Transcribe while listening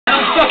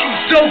fucking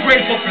so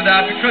grateful for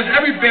that because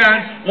every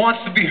band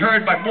wants to be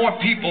heard by more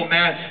people,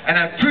 man. And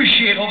I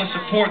appreciate all the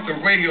support the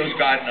radio's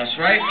gotten us,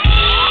 right?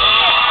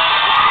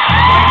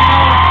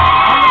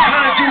 I'm the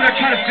kind of dude that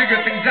try to figure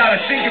things out.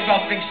 I think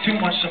about things too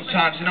much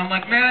sometimes, and I'm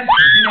like, man,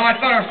 you know, I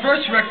thought our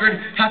first record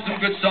had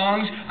some good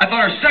songs. I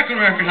thought our second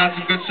record had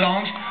some good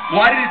songs.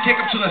 Why did it take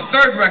up to the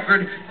third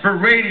record for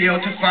radio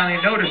to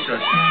finally notice us?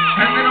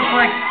 And then I'm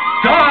like,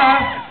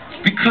 duh,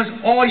 because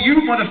all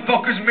you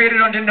motherfuckers made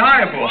it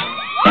undeniable.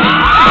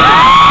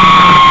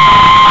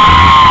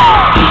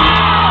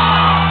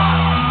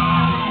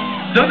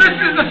 So this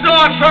is the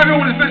song for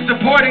everyone who's been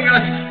supporting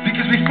us,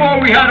 because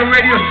before we had a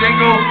radio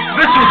single,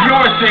 this was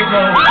your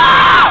single.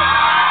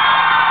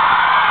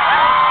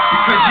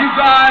 Because you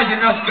guys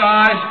and us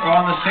guys are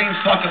on the same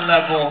fucking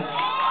level.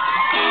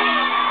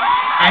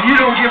 And you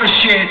don't give a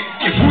shit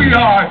if we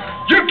are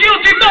your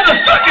guilty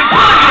motherfucking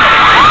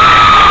pleasure.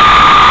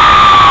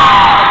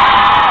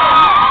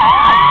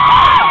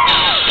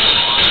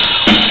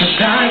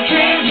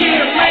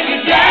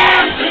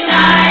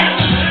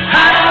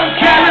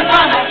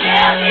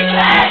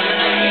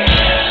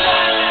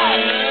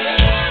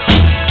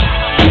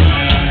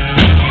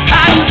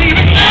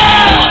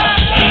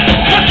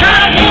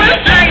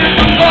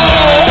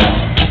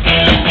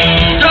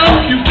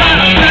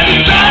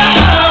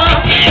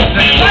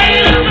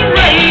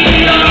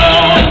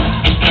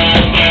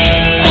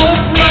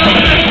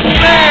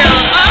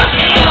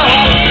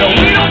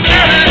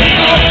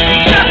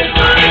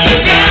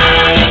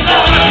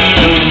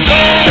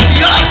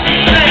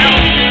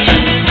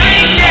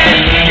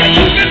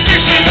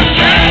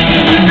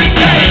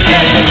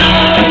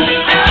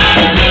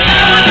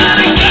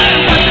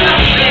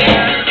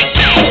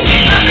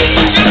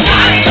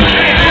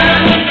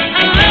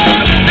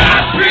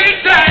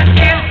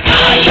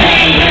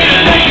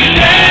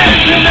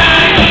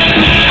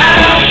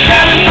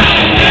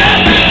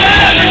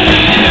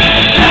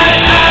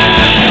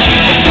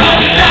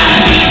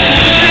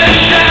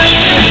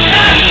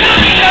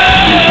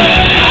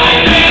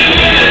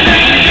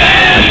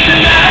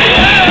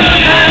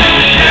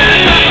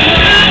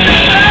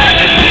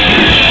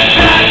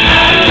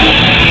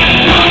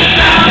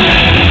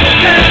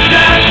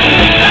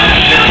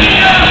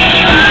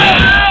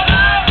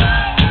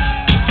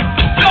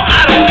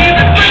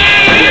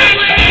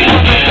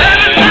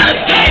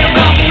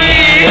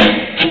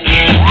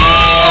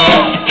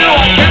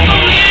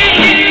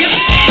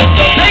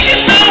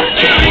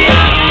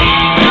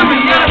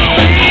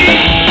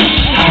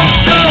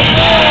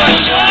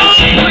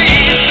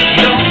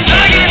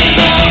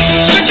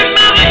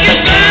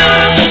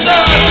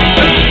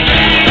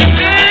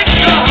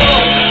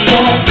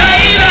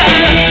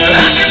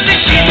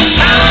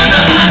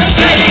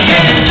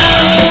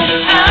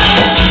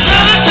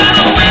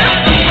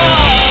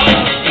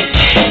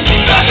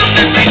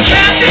 We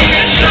can't